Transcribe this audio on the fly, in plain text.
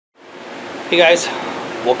Hey guys,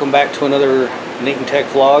 welcome back to another NaytonTech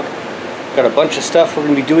vlog. Got a bunch of stuff we're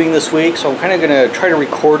going to be doing this week, so I'm kind of going to try to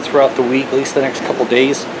record throughout the week, at least the next couple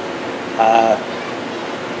days,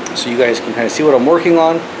 so you guys can kind of see what I'm working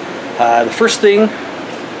on. The first thing,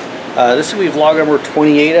 this will be vlog number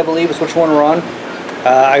 28, I believe is which one we're on.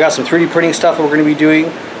 I got some 3D printing stuff that we're going to be doing.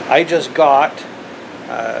 I just got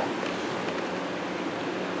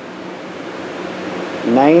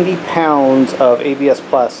 90 pounds of ABS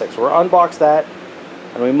plastic. So we're unbox that,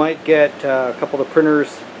 and we might get a couple of the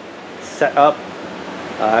printers set up.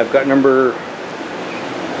 I've got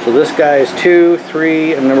so this guy is 2,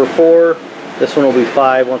 3, and number 4. This one will be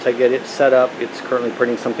 5 once I get it set up. It's currently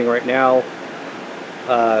printing something right now.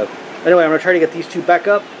 Anyway, I'm going to try to get these two back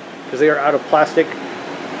up because they are out of plastic.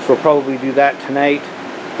 So we'll probably do that tonight,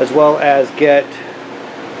 as well as get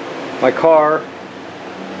my car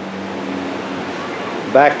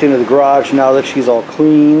backed into the garage now that she's all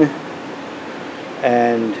clean,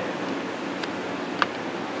 and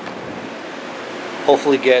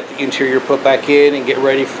hopefully get the interior put back in and get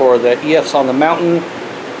ready for the EFs on the Mountain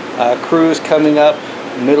cruise coming up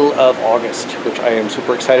middle of August, which I am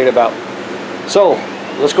super excited about. So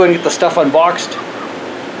let's go ahead and get the stuff unboxed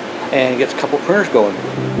and get a couple printers going.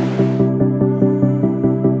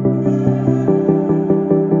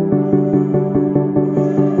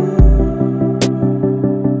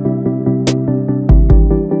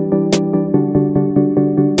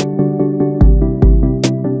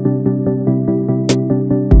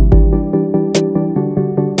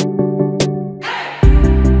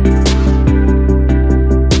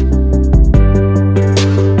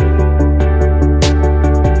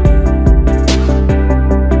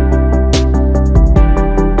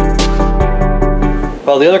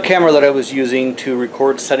 Well, the other camera that I was using to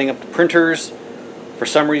record setting up the printers, for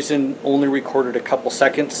some reason only recorded a couple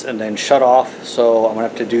seconds and then shut off, so I'm going to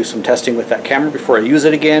have to do some testing with that camera before I use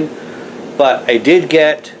it again. But I did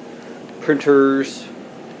get printers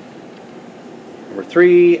number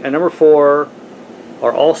 3 and number 4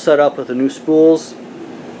 are all set up with the new spools.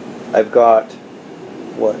 I've got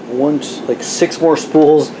like 6 more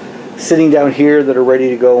spools sitting down here that are ready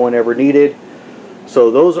to go whenever needed.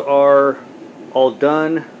 So those are all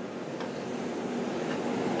done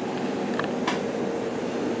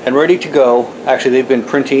and ready to go. Actually, they've been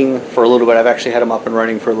printing for a little bit. I've actually had them up and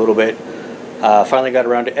running for a little bit. Finally got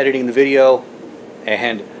around to editing the video,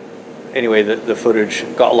 and anyway, the footage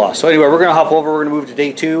got lost. So anyway, we're gonna hop over. We're gonna move to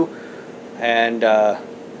day 2 and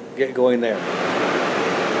get going there.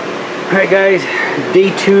 All right, guys,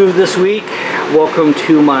 day 2 of this week. Welcome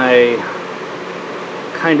to my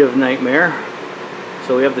kind of nightmare.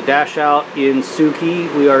 So we have the dash out in Suki.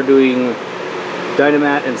 We are doing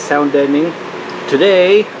Dynamat and sound deadening.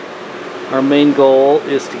 Today, our main goal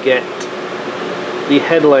is to get the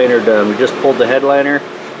headliner done. We just pulled the headliner.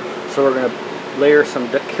 So we're going to layer some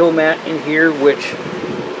Kilmat in here, which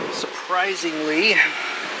surprisingly,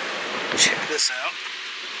 check this out.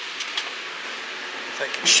 If I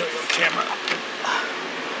can show you on camera.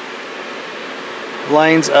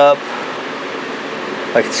 Lines up.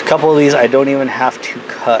 Like a couple of these I don't even have to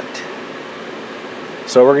cut.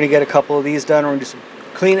 So we're going to get a couple of these done. We're going to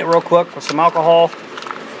clean it real quick with some alcohol,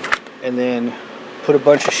 and then put a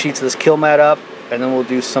bunch of sheets of this Kilmat up, and then we'll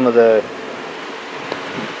do some of the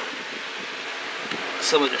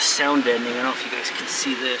sound deadening. I don't know if you guys can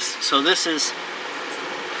see this. So this is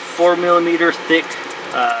 4mm thick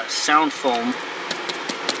sound foam.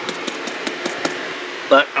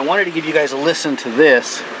 But I wanted to give you guys a listen to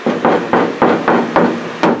this.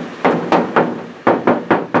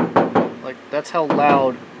 That's how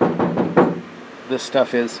loud this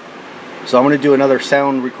stuff is. So I'm going to do another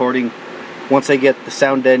sound recording once I get the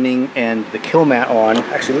sound deadening and the Kilmat on.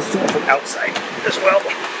 Actually, let's do it from outside as well.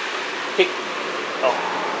 Hey. Oh,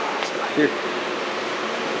 so here.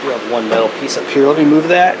 We have one metal piece up here. Let me move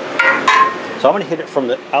that. So I'm going to hit it from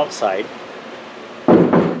the outside.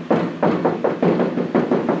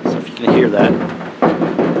 So if you can hear that.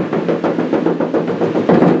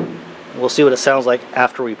 We'll see what it sounds like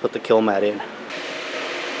after we put the Kilmat in.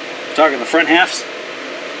 Talking the front halves?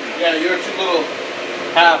 Yeah, your 2 little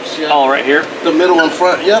halves. Yeah. All right here? The middle and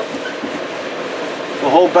front, yep. The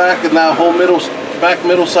whole back and that whole middle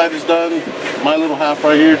side is done. My little half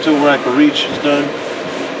right here to where I can reach is done.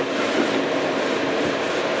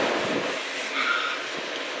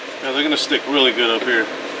 Yeah, they're going to stick really good up here.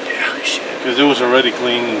 Yeah, they should. Because it was already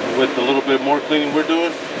clean. With the little bit more cleaning we're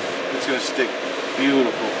doing, it's going to stick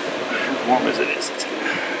beautiful. As warm as it is, it's gonna...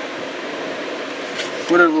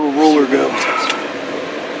 Where'd our little roller go?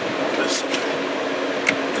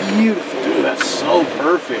 Beautiful. Dude, that's so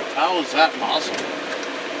perfect. How is that possible?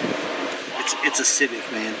 It's it's a Civic,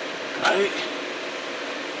 man. Right?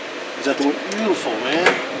 Is that the one? Beautiful,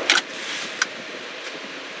 man.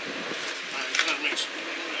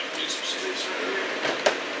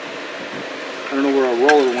 I don't know where our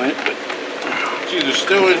roller went, but it's either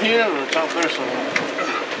still in here or it's out there somewhere.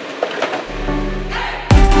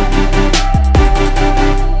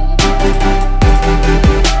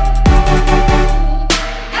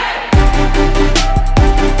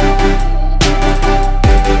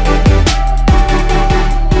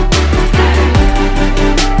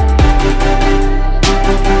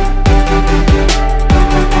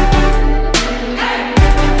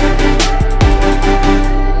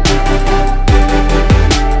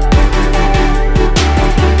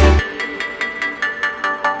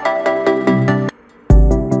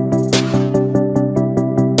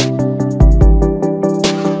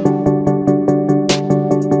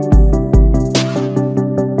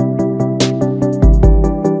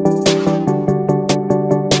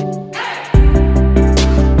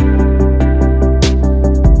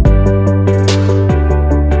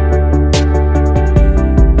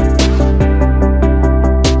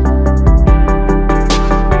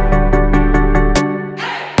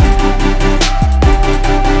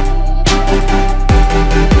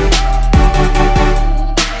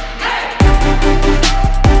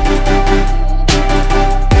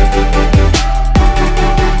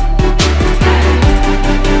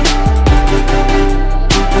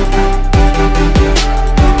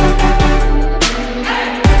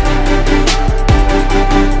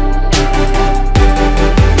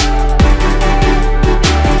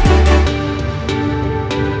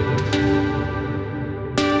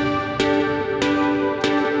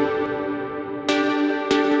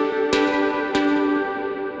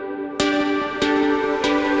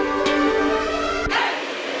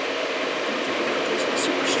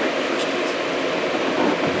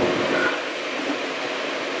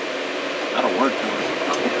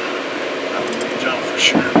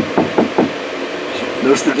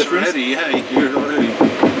 Notice the difference? Already, yeah, you're already.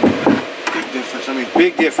 Big difference. I mean,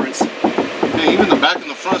 Big difference. yeah, even the back and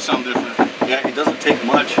the front sound different. Yeah, it doesn't take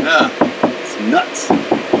much. Yeah. It's nuts.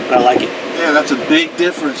 But I like it. Yeah, that's a big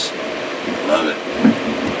difference. Love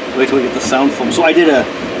it. Wait till we get the sound foam. So I did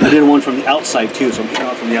one from the outside too, so I'm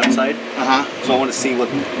showing from the outside. Uh-huh. So I want to see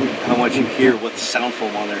how much you hear with the sound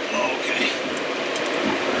foam on there. Oh, okay.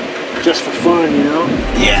 Just for fun, you know?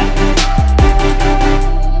 Yeah.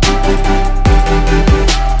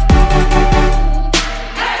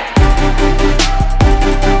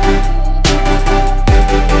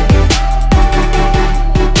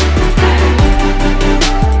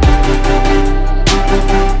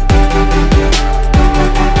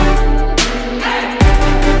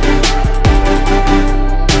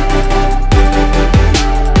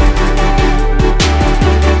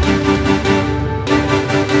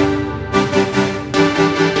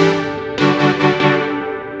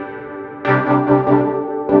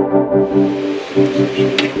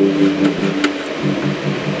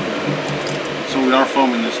 So we are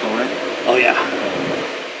foaming this though, right? Oh yeah.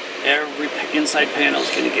 Every inside panel is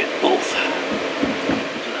going to get both. I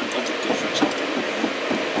love the difference of it.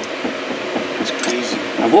 It's crazy.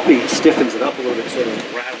 I'm hoping it stiffens it up a little bit so it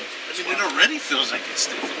doesn't rattle. I mean, it already feels like it's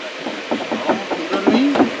stiff in that point. Oh, you know what I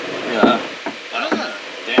mean? Yeah. Yeah.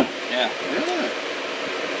 Damn. Yeah. Yeah.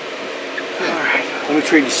 Alright. Let me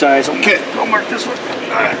trade you size. Okay. I'll mark this one.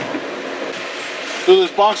 Alright. So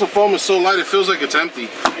this box of foam is so light it feels like it's empty.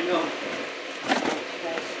 I know.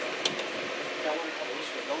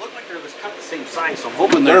 They'll look like they're cut the same size, so I'm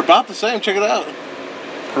hoping They're about the same. Check it out.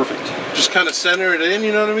 perfect. Just kind of center it in,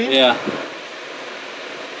 you know what I mean? Yeah.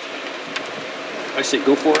 I say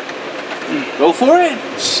go for it. Go for it.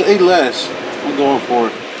 Say less. I'm going for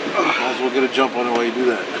it. Might as well get a jump on it while you do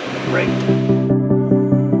that. Right.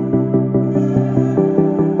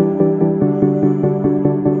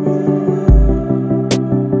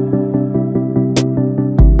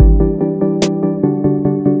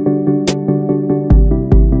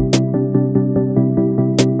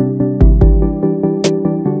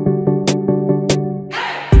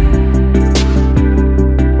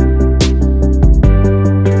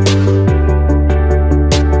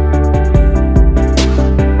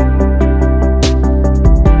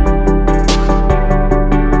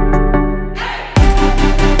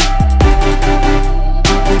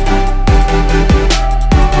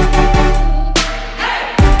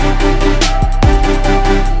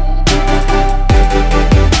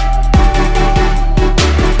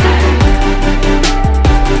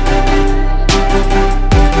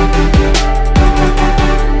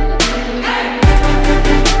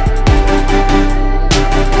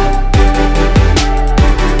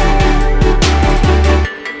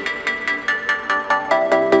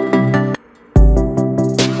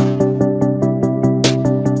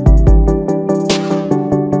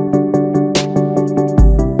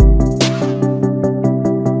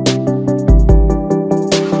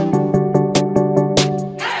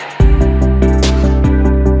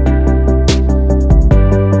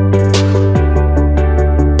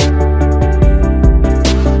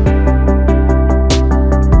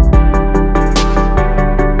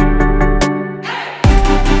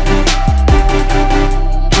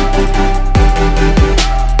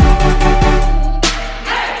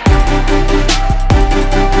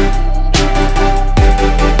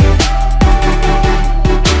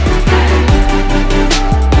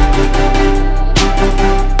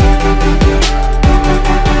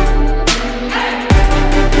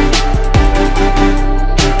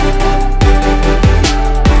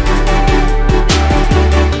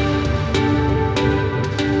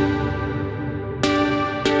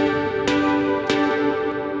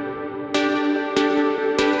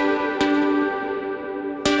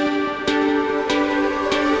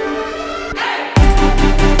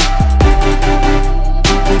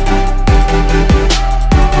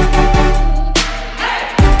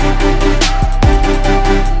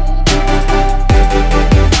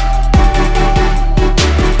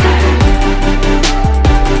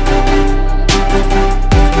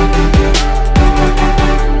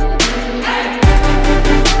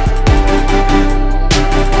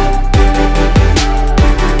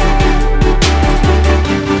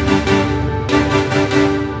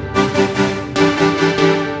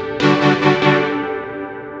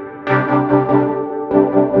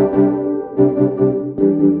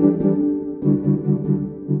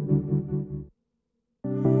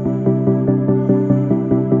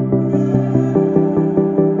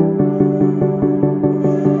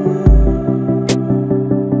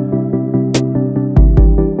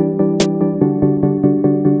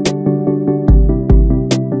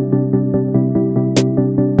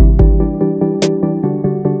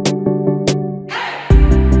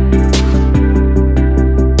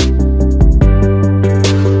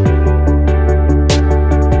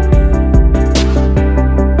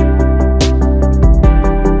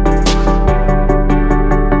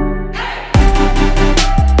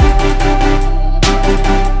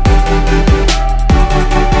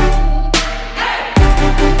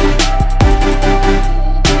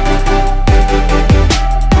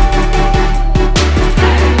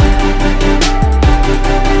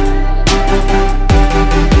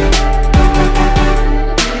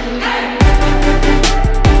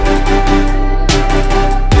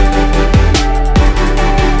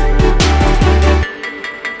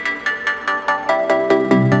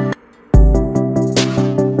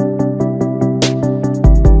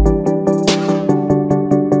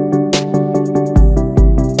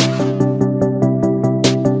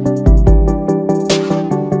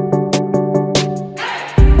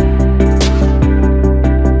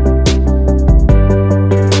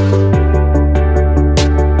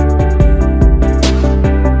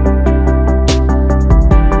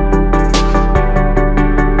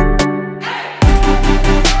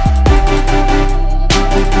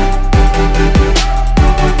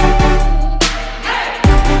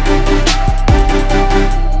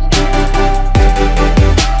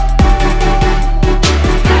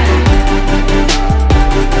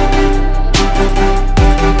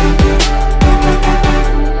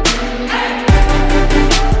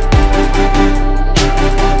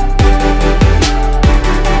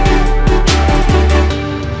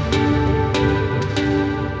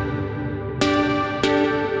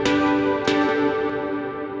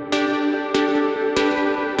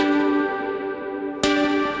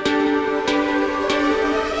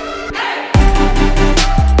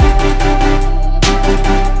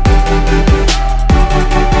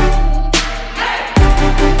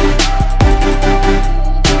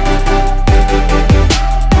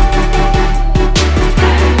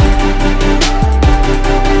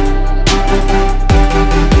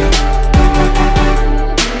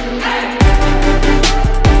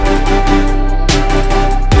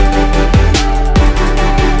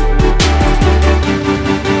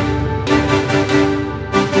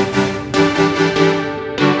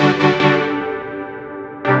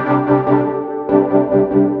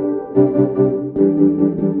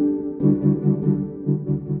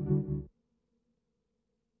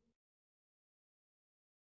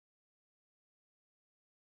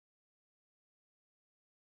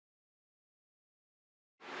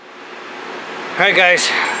 Alright guys,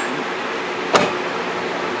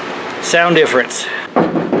 sound difference.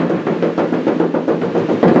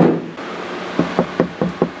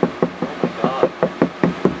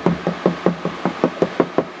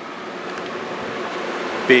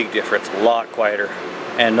 Big difference, a lot quieter,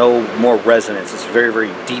 and no more resonance. It's very, very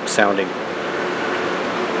deep sounding.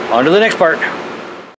 On to the next part.